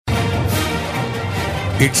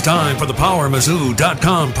It's time for the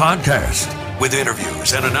PowerMizzou.com podcast with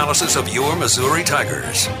interviews and analysis of your Missouri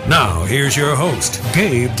Tigers. Now, here's your host,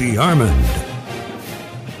 Gabe DeArmond.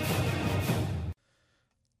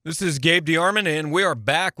 This is Gabe DeArmond, and we are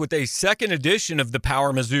back with a second edition of the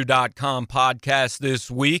PowerMizzou.com podcast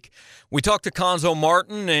this week. We talked to Cuonzo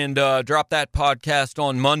Martin and dropped that podcast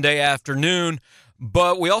on Monday afternoon.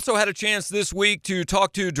 But we also had a chance this week to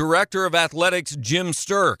talk to Director of Athletics Jim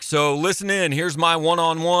Sterk. So listen in. Here's my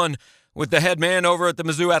one-on-one with the head man over at the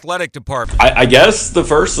Mizzou Athletic Department. I guess the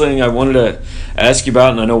first thing I wanted to ask you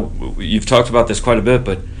about, and I know you've talked about this quite a bit,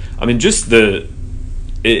 but I mean, just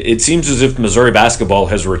it seems as if Missouri basketball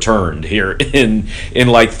has returned here in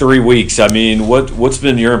like 3 weeks. I mean, what's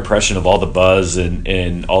been your impression of all the buzz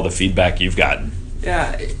and all the feedback you've gotten?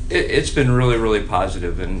 Yeah, it's been really, really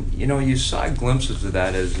positive. And, you know, you saw glimpses of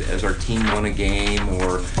that as our team won a game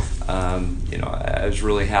or, you know, I was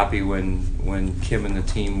really happy when Kim and the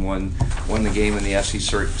team won the game in the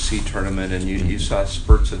SEC tournament, and you saw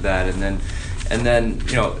spurts of that. And then,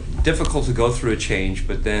 you know, difficult to go through a change,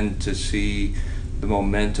 but then to see the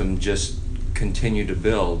momentum just continue to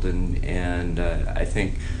build. And I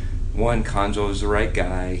think, one, Cuonzo is the right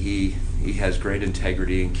guy. He has great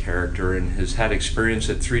integrity and character and has had experience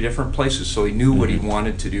at 3 different places, so he knew what he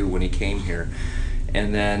wanted to do when he came here.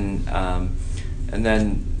 And then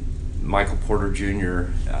Michael Porter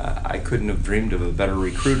Jr., I couldn't have dreamed of a better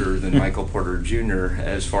recruiter than Michael Porter Jr.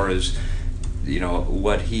 as far as, you know,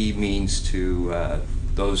 what he means to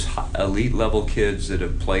those elite level kids that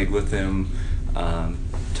have played with him,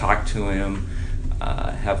 talk to him,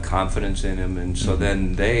 have confidence in him, and so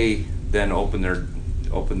then they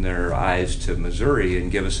open their eyes to Missouri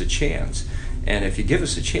and give us a chance. And if you give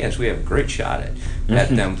us a chance, we have a great shot at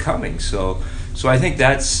them coming. So I think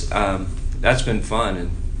that's been fun.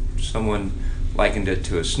 And someone likened it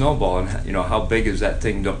to a snowball, and you know, how big has that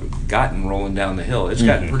thing gotten rolling down the hill? It's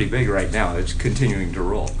gotten pretty big right now. It's continuing to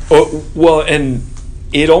roll. Oh, well, and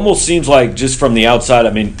it almost seems like, just from the outside,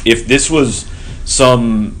 I mean, if this was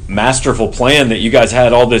some masterful plan that you guys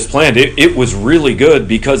had all this planned, it was really good,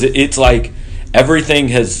 because it's like everything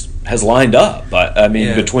has lined up. I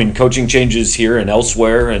mean, between coaching changes here and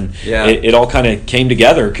elsewhere, and it all kind of came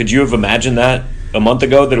together. Could you have imagined that a month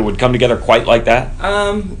ago, that it would come together quite like that?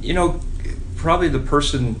 You know, probably the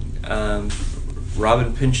person,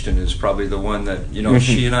 Robin Pinchton is probably the one that, you know,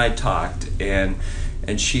 she and I talked, and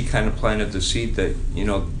she kind of planted the seed that, you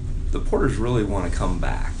know, the Porters really want to come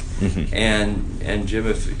back. And Jim,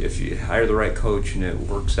 if you hire the right coach and it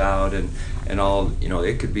works out and all, you know,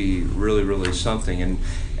 it could be really, really something. And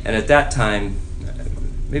at that time,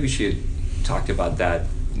 maybe she had talked about that,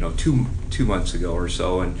 you know, two months ago or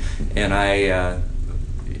so, and I,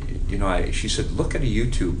 you know, she said, look at a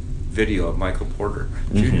YouTube video of Michael Porter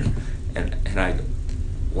Jr. And I go,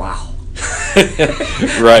 wow.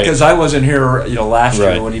 Right. Because I wasn't here, you know, last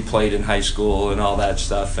year when he played in high school and all that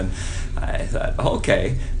stuff, and I thought,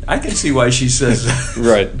 okay, I can see why she says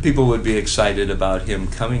people would be excited about him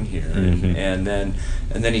coming here. And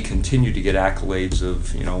then he continued to get accolades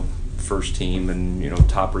of, you know, first team and, you know,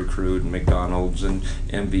 top recruit and McDonald's and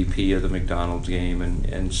MVP of the McDonald's game,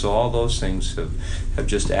 and so all those things have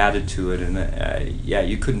just added to it, and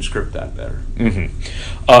you couldn't script that better.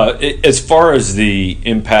 As far as the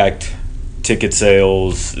impact, ticket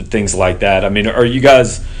sales, things like that, I mean, are you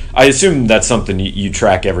guys, I assume that's something you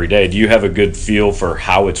track every day. Do you have a good feel for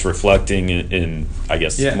how it's reflecting in I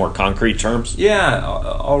guess, more concrete terms? Yeah,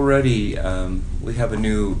 already we have a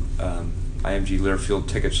new IMG Learfield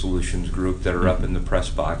Ticket Solutions group that are up in the press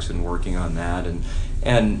box and working on that,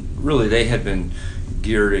 and really they had been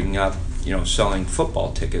gearing up, you know, selling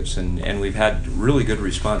football tickets, and we've had really good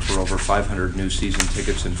response for over 500 new season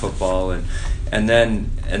tickets in football, and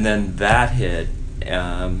then that hit,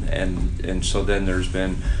 and so then there's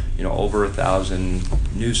been, you know, over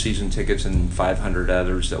 1,000 new season tickets and 500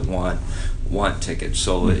 others that want tickets.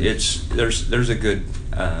 So there's a good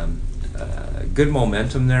good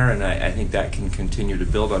momentum there, and I think that can continue to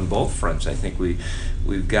build on both fronts. I think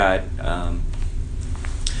we've got.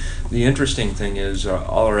 The interesting thing is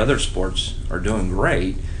all our other sports are doing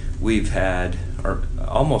great. We've had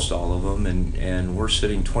almost all of them, and we're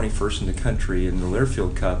sitting 21st in the country in the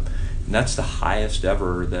Learfield Cup, and that's the highest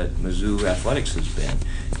ever that Mizzou Athletics has been.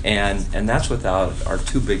 And that's without our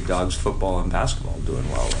 2 big dogs, football and basketball, doing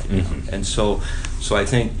well right now. And so I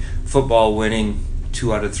think football winning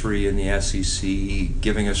 2 out of 3 in the SEC,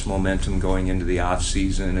 giving us momentum going into the off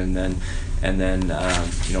season, and then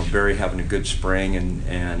you know, Barry having a good spring,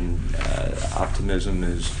 and optimism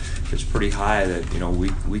is pretty high that, you know,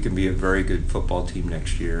 we can be a very good football team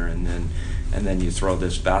next year, and and then you throw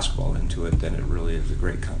this basketball into it, then it really is a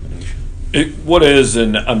great combination. What is,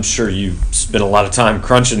 and I'm sure you spent a lot of time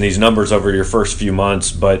crunching these numbers over your first few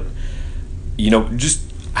months, but just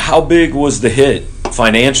how big was the hit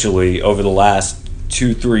financially over the last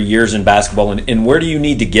 2-3 years in basketball, and where do you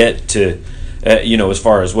need to get to, as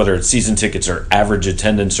far as whether it's season tickets or average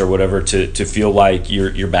attendance or whatever, to feel like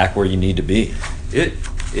you're back where you need to be?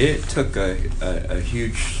 It took a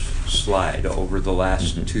huge slide over the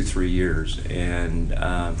last 2-3 years, and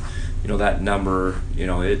that number,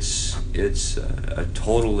 it's a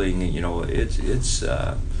totaling, it's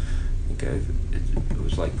I think it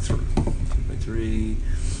was like three.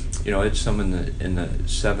 It's some in the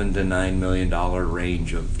 $7 to $9 million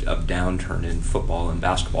range of downturn in football and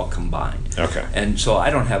basketball combined. Okay. And so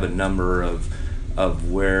I don't have a number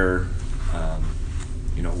of where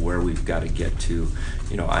where we've got to get to.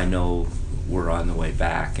 I know we're on the way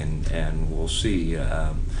back, and we'll see.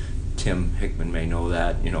 Tim Hickman may know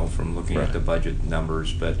that, from looking at the budget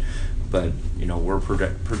numbers, but we're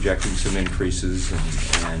projecting some increases,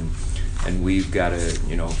 and we've got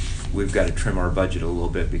to trim our budget a little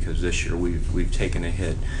bit, because this year we've taken a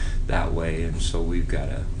hit that way, and so we've got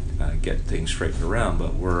to get things straightened around.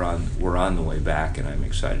 But we're on the way back, and I'm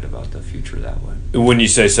excited about the future that way. When you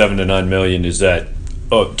say $7 to $9 million, is that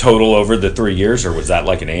total over the 3 years, or was that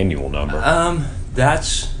like an annual number?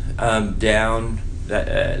 That's down.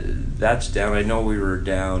 That's down. I know we were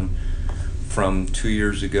down from 2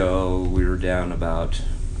 years ago. We were down about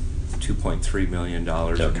 $2.3 million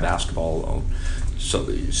in basketball alone.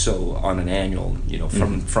 So on an annual,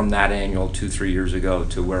 from that annual 2-3 years ago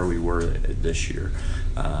to where we were this year,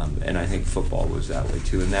 and I think football was that way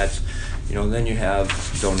too. And that's, then you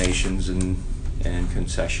have donations and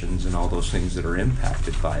concessions and all those things that are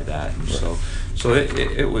impacted by that. And so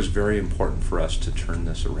it was very important for us to turn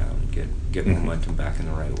this around and get momentum back in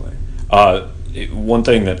the right way. One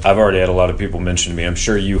thing that I've already had a lot of people mention to me, I'm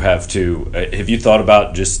sure you have too. Have you thought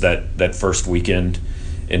about just that first weekend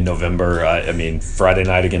in November? Friday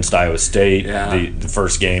night against Iowa State, the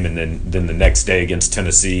first game, and then the next day against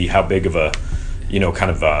Tennessee. How big of a,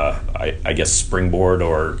 I guess springboard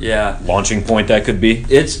or launching point that could be?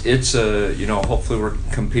 It's hopefully we're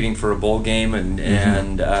competing for a bowl game and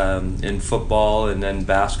in football and then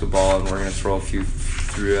basketball, and we're going to throw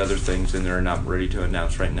three other things in there. I'm not ready to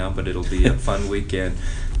announce right now, but it'll be a fun weekend.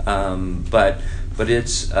 But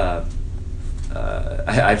it's I've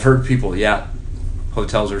heard people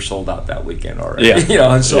hotels are sold out that weekend already.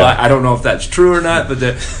 And so I don't know if that's true or not, but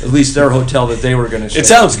at least their hotel that they were going to stay. It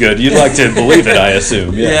sounds good. You'd like to believe it, I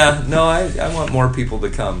assume. No, I want more people to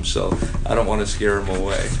come, so I don't want to scare them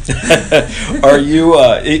away. Are you?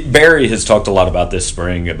 Barry has talked a lot about this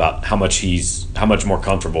spring about how much more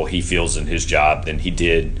comfortable he feels in his job than he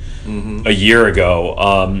did a year ago.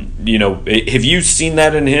 Have you seen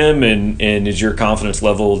that in him, and is your confidence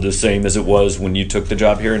level the same as it was when you took the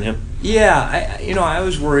job here in him? Yeah, I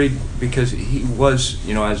was worried because he was,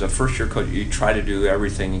 as a first-year coach, you try to do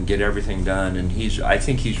everything and get everything done, and I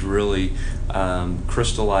think he's really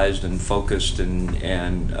crystallized and focused,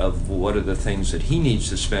 and of what are the things that he needs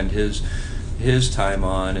to spend his time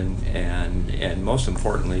on, and most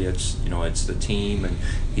importantly, it's the team, and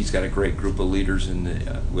he's got a great group of leaders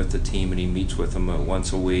with the team, and he meets with them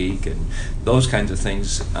once a week, and those kinds of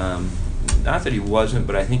things. Not that he wasn't,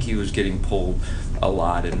 but I think he was getting pulled a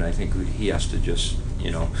lot, and I think he has to just,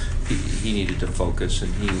 he needed to focus,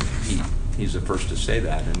 and he's the first to say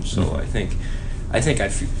that, and so I think I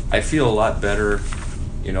feel a lot better,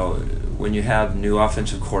 when you have new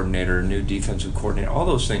offensive coordinator, new defensive coordinator, all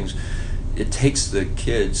those things. It takes the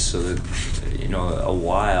kids a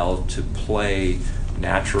while to play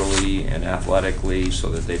naturally and athletically, so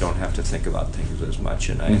that they don't have to think about things as much.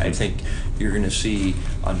 And I think you're going to see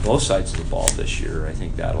on both sides of the ball this year. I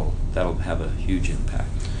think that'll have a huge impact.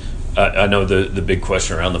 I know the big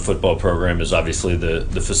question around the football program is obviously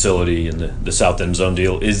the facility and the South End Zone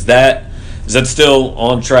deal. Is that still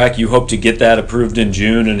on track? You hope to get that approved in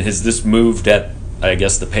June, and has this moved at, I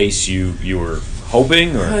guess, the pace you were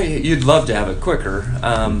hoping? Or you'd love to have it quicker,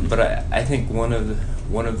 but I think one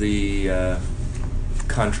of the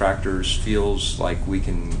contractors feels like we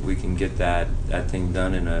can get that thing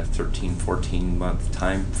done in a 13-14 month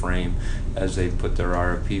time frame as they put their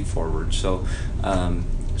RFP forward. So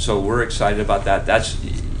we're excited about that.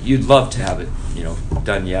 You'd love to have it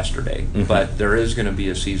done yesterday, but there is going to be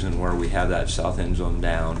a season where we have that South End Zone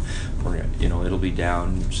down. It'll be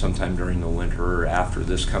down sometime during the winter or after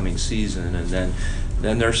this coming season, and then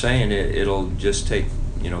they're saying it'll just take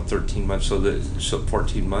 13 months, so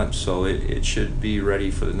 14 months, so it should be ready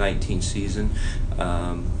for the 19 season.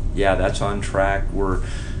 That's on track.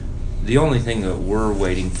 the only thing that we're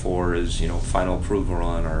waiting for is, final approval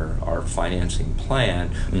on our financing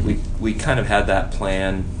plan. We kind of had that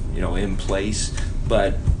plan, in place,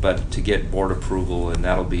 but to get board approval, and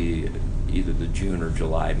that'll be either the June or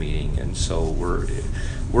July meeting. And so we're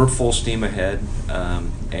full steam ahead,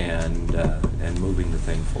 and moving the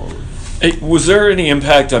thing forward. Hey, was there any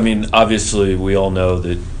impact? I mean, obviously, we all know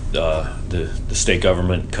that the state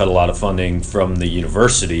government cut a lot of funding from the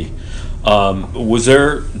university.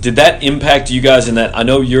 Did that impact you guys in that? I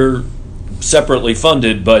know you're separately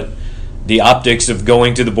funded, but the optics of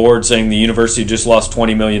going to the board saying the university just lost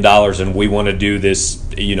 $20 million and we want to do this,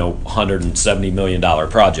 $170 million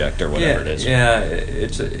project or whatever it is. Yeah,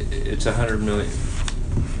 it's $100 million,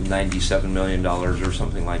 $97 million or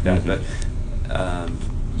something like that. But I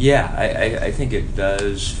think it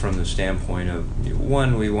does from the standpoint of,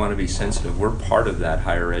 one, we want to be sensitive. We're part of that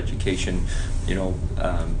higher education,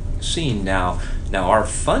 scene now. Now our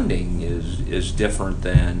funding is different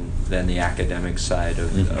than the academic side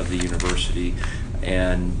of the university.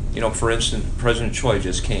 And, for instance, President Choi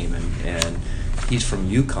just came, and he's from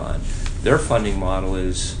UConn. Their funding model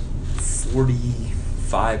is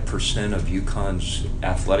 45% of UConn's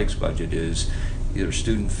athletics budget is either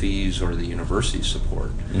student fees or the university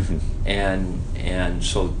support. And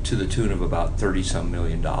so to the tune of about $30-some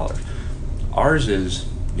million. Ours is,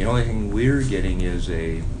 the only thing we're getting is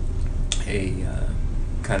a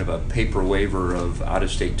kind of a paper waiver of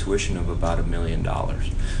out-of-state tuition of about $1 million.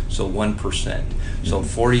 So 1%. So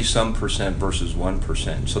 40-some% versus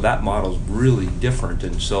 1%. So that model's really different,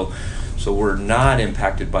 and so we're not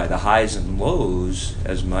impacted by the highs and lows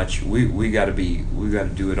as much. We got to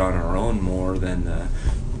do it on our own more than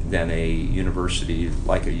a university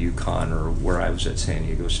like a UConn or where I was at San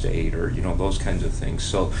Diego State or those kinds of things.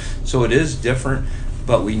 So it is different,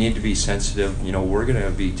 but we need to be sensitive. We're going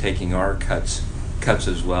to be taking our cuts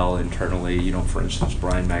as well internally. For instance,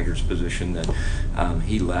 Brian Magger's position that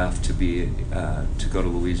he left to go to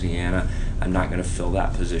Louisiana. I'm not going to fill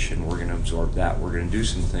that position. We're going to absorb that. We're going to do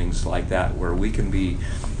some things like that where we can be,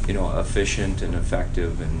 efficient and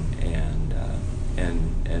effective and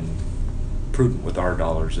prudent with our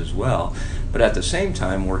dollars as well. But at the same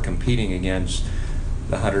time, we're competing against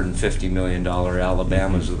the $150 million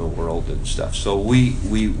Alabamas of the world and stuff. So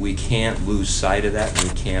we can't lose sight of that, and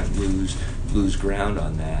we can't lose ground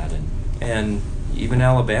on that. And even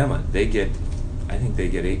Alabama, I think they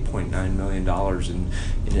get $8.9 million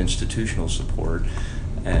in institutional support,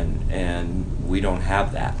 and we don't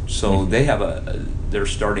have that. So they're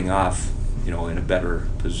starting off, in a better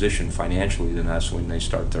position financially than us when they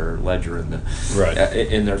start their ledger in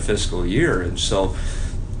their fiscal year. And so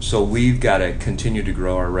we've got to continue to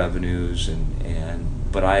grow our revenues,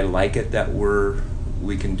 but I like it that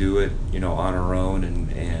we can do it, on our own,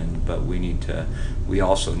 but we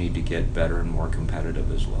also need to get better and more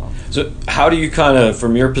competitive as well. So how do you kind of,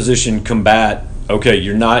 from your position, combat, okay,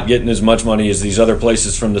 you're not getting as much money as these other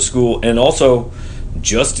places from the school, and also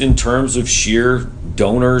just in terms of sheer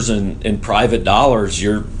donors and private dollars,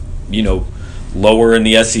 you're, lower in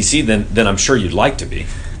the SEC than I'm sure you'd like to be.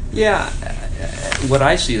 Yeah, what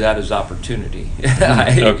I see that as opportunity.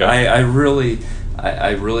 Okay. I really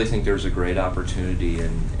think there's a great opportunity,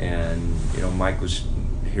 and Mike was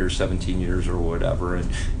here 17 years or whatever,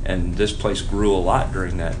 and this place grew a lot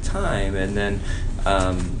during that time, and then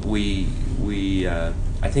I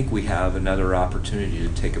think we have another opportunity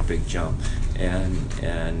to take a big jump, and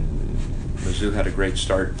Mizzou had a great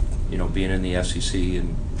start, being in the SEC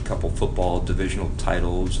and a couple football divisional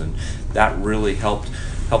titles, and that really helped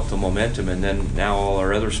the momentum. And then now all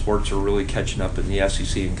our other sports are really catching up in the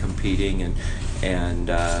SEC and competing, and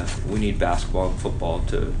we need basketball and football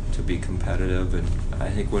to be competitive. And I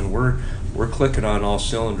think when we're clicking on all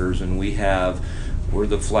cylinders, and we're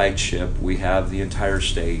the flagship, we have the entire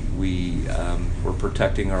state, we're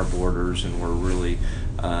protecting our borders, and we're really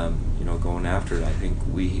going after it. I think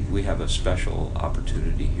we have a special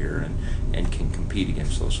opportunity here and can compete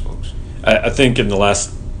against those folks. I think in the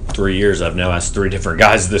last 3 years, I've now asked 3 different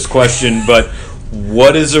guys this question, but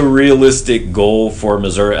what is a realistic goal for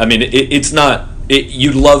Missouri? I mean, it's not.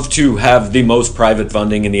 You'd love to have the most private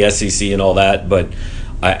funding in the SEC and all that, but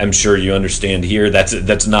I'm sure you understand here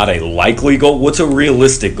that's not a likely goal. What's a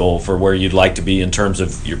realistic goal for where you'd like to be in terms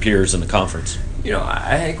of your peers in the conference?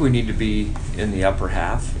 I think we need to be in the upper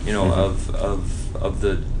half, of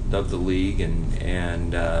the league,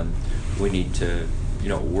 and we need to.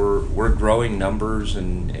 We're growing numbers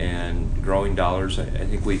and growing dollars. I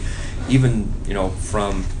think we, even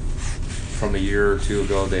from a year or two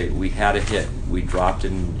ago, we had a hit. We dropped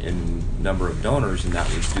in number of donors, and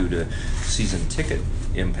that was due to season ticket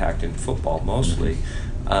impact in football mostly.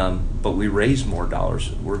 but we raised more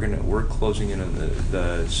dollars. We're closing in on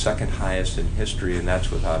the second highest in history, and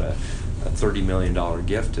that's without a $30 million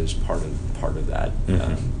gift as part of that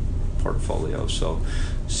portfolio. So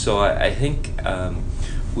I think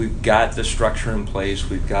we've got the structure in place.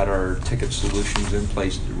 We've got our ticket solutions in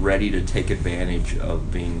place, ready to take advantage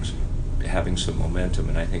of having some momentum,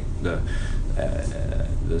 and I think the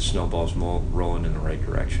snowball's rolling in the right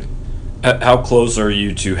direction. How close are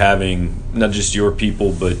you to having not just your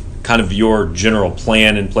people, but kind of your general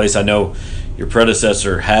plan in place? I know your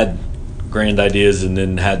predecessor had grand ideas and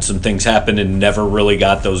then had some things happen and never really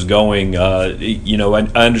got those going. I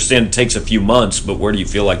understand it takes a few months, but where do you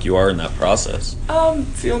feel like you are in that process?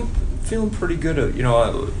 Feeling pretty good,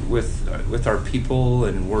 with our people,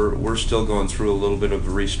 and we're still going through a little bit of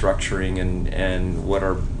restructuring and what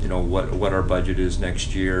our budget is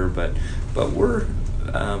next year, but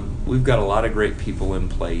we've got a lot of great people in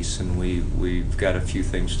place, and we've got a few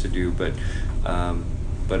things to do, but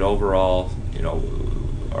overall,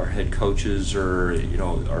 our head coaches are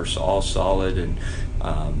all solid, and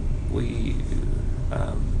we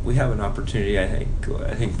have an opportunity. I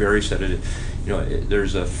think Barry said it.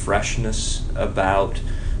 There's a freshness about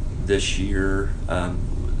this year.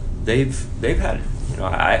 They've had.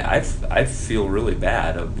 I feel really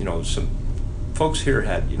bad. Some folks here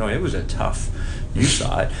had. It was a tough. You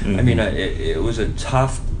saw it. Mm-hmm. I mean, it was a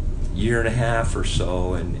tough year and a half or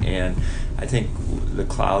so, and I think the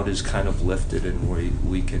cloud is kind of lifted, and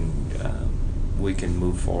we can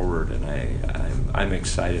move forward, and I'm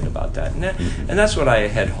excited about that. And that's what I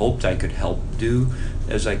had hoped I could help do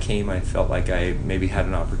as I came. I felt like I maybe had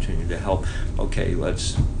an opportunity to help. Okay,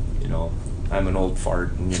 let's, I'm an old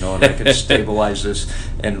fart, and I can stabilize this,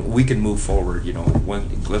 and we can move forward.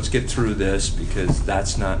 Let's get through this, because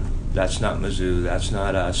that's not Mizzou, that's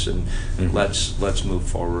not us, and let's move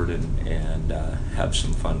forward and have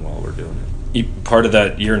some fun while we're doing it. Part of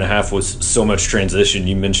that year and a half was so much transition.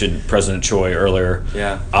 You mentioned President Choi earlier.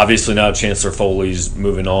 Yeah. Obviously now Chancellor Foley's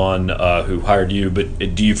moving on, who hired you, but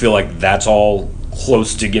do you feel like that's all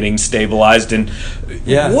close to getting stabilized? And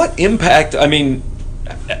what impact,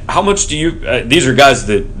 how much do you, these are guys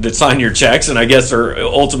that sign your checks and I guess are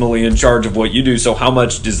ultimately in charge of what you do, so how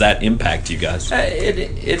much does that impact you guys?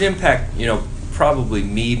 It impact, probably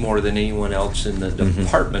me more than anyone else in the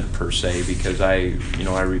department per se, because I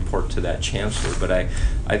report to that chancellor, but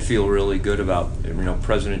I feel really good about,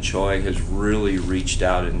 President Choi has really reached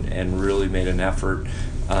out and really made an effort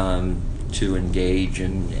to engage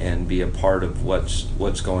and be a part of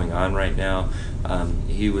what's going on right now.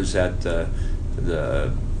 He was at the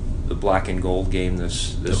black and gold game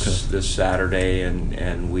this Saturday,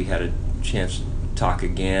 and we had a chance to talk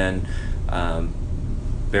again.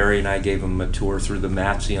 Barry and I gave him a tour through the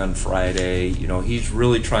MATSE on Friday. He's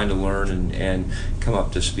really trying to learn and come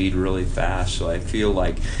up to speed really fast. So I feel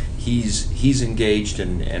like he's engaged,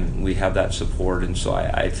 and we have that support. And so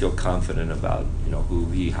I feel confident about who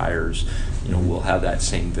he hires. We'll have that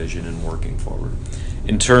same vision and working forward.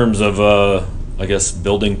 In terms of I guess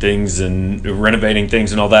building things and renovating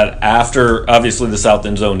things and all that, after obviously the South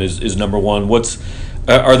End Zone is number one.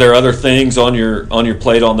 Are there other things on your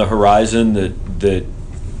plate on the horizon that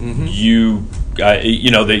you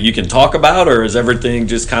that you can talk about, or is everything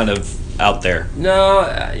just kind of out there?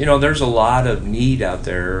 No, there's a lot of need out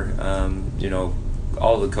there.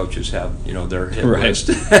 All the coaches have their hit list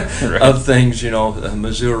of things.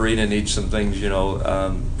 Mizzou Arena needs some things.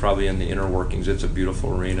 Probably in the inner workings, it's a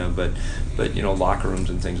beautiful arena, but locker rooms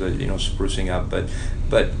and things like sprucing up.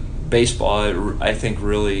 But baseball, I think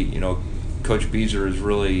really Coach Beezer is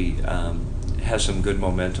really has some good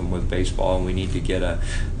momentum with baseball, and we need to get a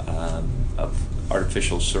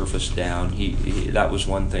artificial surface down. He that was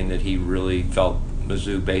one thing that he really felt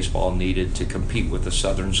Mizzou baseball needed to compete with the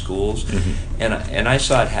southern schools, and I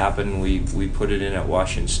saw it happen. We put it in at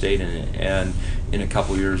Washington State, and in a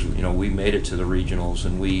couple of years, we made it to the regionals,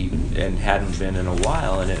 and hadn't been in a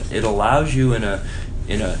while, and it allows you in a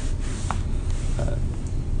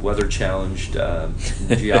weather challenged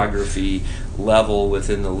geography level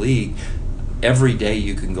within the league. Every day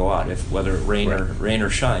you can go out, whether it rain or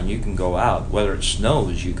shine, you can go out. Whether it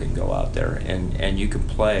snows, you can go out there and you can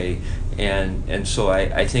play. And so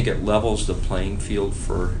I think it levels the playing field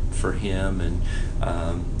for him. And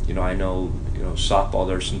I know softball.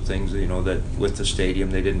 There's some things that with the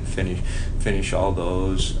stadium they didn't finish all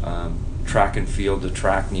those. Track and field, the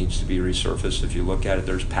track needs to be resurfaced. If you look at it,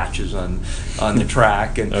 there's patches on the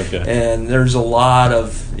track, and there's a lot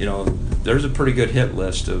of there's a pretty good hit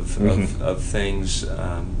list of things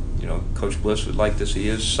Coach Bliss would like to see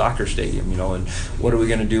his soccer stadium, and what are we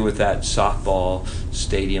going to do with that softball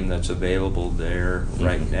stadium that's available there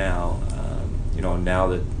right now? Now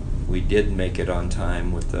that we did make it on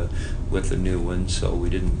time with the new one, so we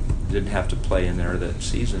didn't have to play in there that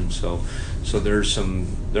season. So there's some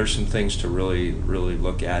things to really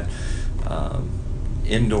look at.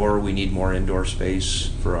 Indoor, we need more indoor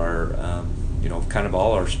space for our kind of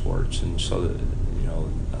all our sports, and so that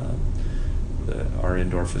our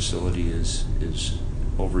indoor facility is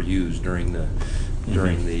overused during the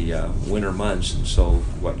winter months, and so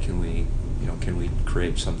what can we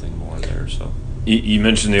create something more there? So you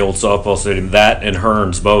mentioned the old softball stadium, that and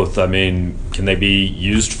Hearns both. I mean, can they be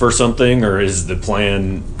used for something, or is the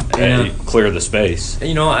plan clear the space?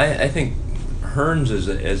 I think Hearns,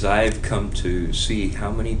 as I've come to see how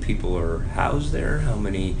many people are housed there, how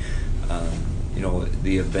many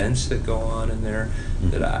the events that go on in there,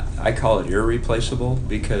 that I call it irreplaceable,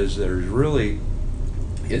 because there's really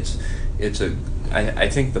I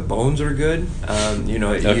think the bones are good.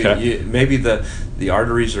 Okay. Maybe the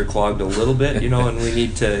arteries are clogged a little bit, and we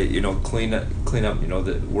need to clean up.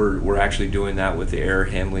 We're actually doing that with the air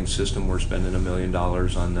handling system. We're spending $1 million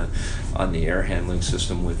on the air handling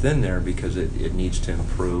system within there, because it needs to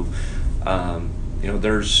improve.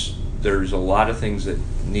 There's a lot of things that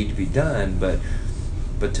need to be done, but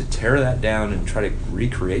to tear that down and try to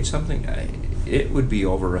recreate something, it would be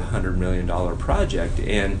over $100 million project,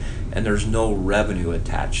 and there's no revenue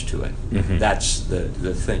attached to it. Mm-hmm. That's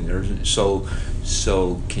the thing.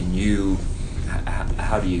 So can you?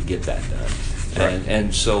 How do you get that done? Right.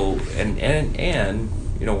 And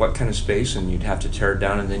what kind of space? And you'd have to tear it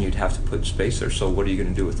down, and then you'd have to put space there. So what are you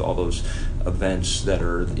going to do with all those events that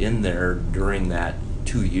are in there during that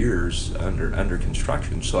 2 years under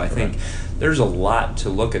construction? So I think there's a lot to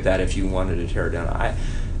look at that if you wanted to tear it down.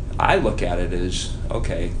 I look at it as,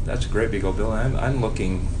 okay, that's a great big old building. I'm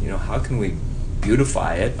looking, how can we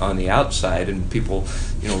beautify it on the outside, and people,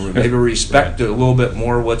 maybe respect a little bit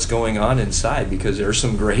more what's going on inside, because there's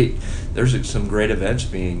some great events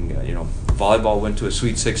being, volleyball went to a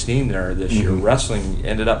Sweet 16 there this year. Wrestling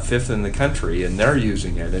ended up 5th in the country, and they're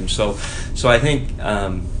using it, and so I think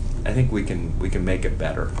we can make it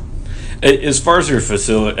better. As far as your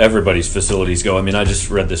everybody's facilities go, I mean, I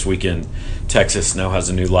just read this weekend, Texas now has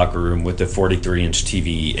a new locker room with a 43-inch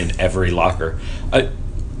TV in every locker.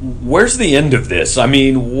 Where's the end of this? I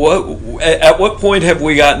mean, at what point have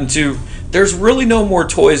we gotten to, there's really no more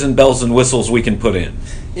toys and bells and whistles we can put in?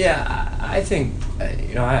 Yeah, I think,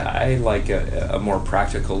 I like a more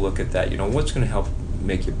practical look at that. What's going to help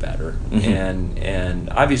make you better? And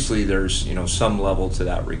obviously there's, some level to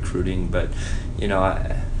that recruiting, but,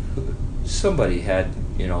 somebody had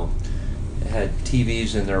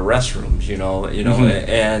TVs in their restrooms,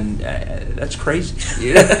 and that's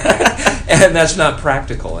crazy, and that's not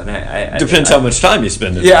practical. And I depends how much time you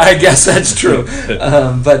spend in. Yeah, I guess that's true.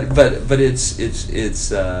 But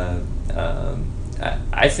it's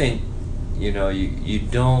I think you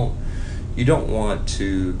don't want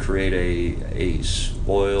to create a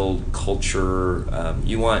spoiled culture.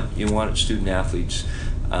 You want student athletes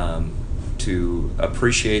to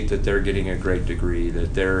appreciate that they're getting a great degree,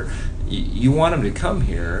 that you want them to come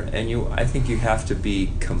here, and I think you have to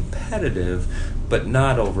be competitive, but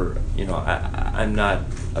not over. I'm not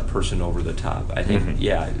a person over the top. I think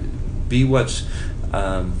be what's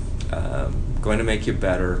going to make you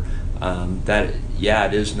better.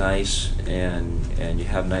 It is nice, and you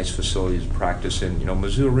have nice facilities to practice in.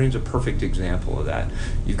 Mizzou Arena's a perfect example of that.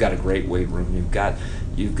 You've got a great weight room. You've got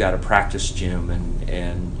a practice gym, and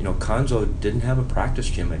Conzo didn't have a practice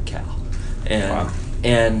gym at Cal,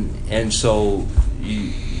 and so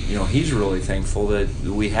he's really thankful that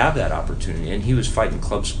we have that opportunity. And he was fighting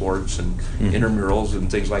club sports and intramurals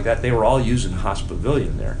and things like that. They were all using Haas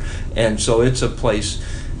Pavilion there, and so it's a place.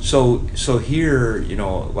 So here,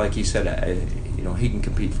 like he said, he can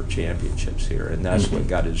compete for championships here, and that's what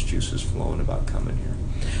got his juices flowing about coming here.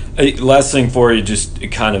 Last thing for you,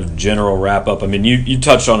 just kind of general wrap up. I mean, you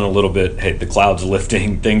touched on it a little bit. Hey, the cloud's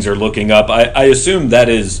lifting, things are looking up. I assume that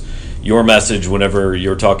is your message whenever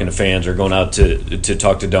you're talking to fans or going out to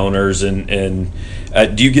talk to donors. And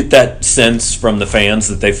do you get that sense from the fans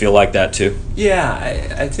that they feel like that too?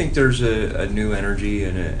 Yeah, I think there's a new energy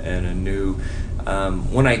and a new.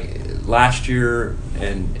 Last year,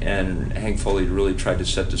 and Hank Foley really tried to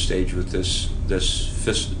set the stage with this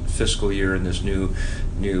fiscal year and this new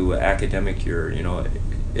academic year.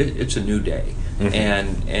 It's a new day,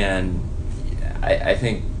 and I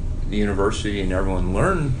think the university and everyone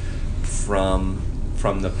learned from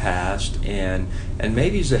from the past, and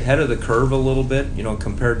maybe he's ahead of the curve a little bit,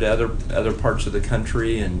 compared to other parts of the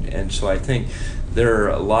country, and so I think there are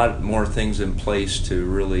a lot more things in place to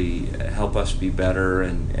really help us be better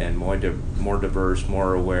and more diverse,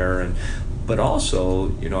 more aware, but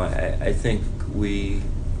also, I think we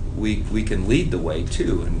can lead the way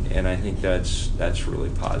too, and I think that's really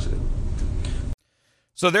positive.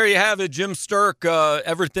 So there you have it, Jim Sterk.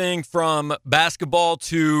 Everything from basketball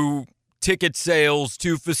to ticket sales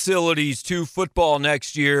to facilities to football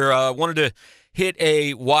next year. Wanted to hit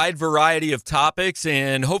a wide variety of topics,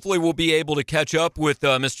 and hopefully we'll be able to catch up with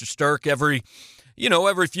Mr. Sterk every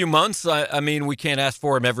few months. I mean, we can't ask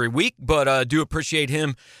for him every week, but do appreciate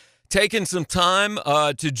him taking some time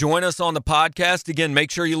to join us on the podcast. Again,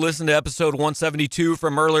 make sure you listen to episode 172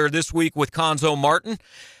 from earlier this week with Cuonzo Martin.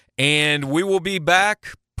 And we will be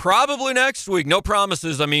back probably next week. No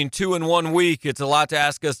promises. I mean, 2 in 1 week. It's a lot to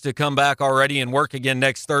ask us to come back already and work again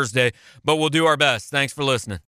next Thursday, but we'll do our best. Thanks for listening.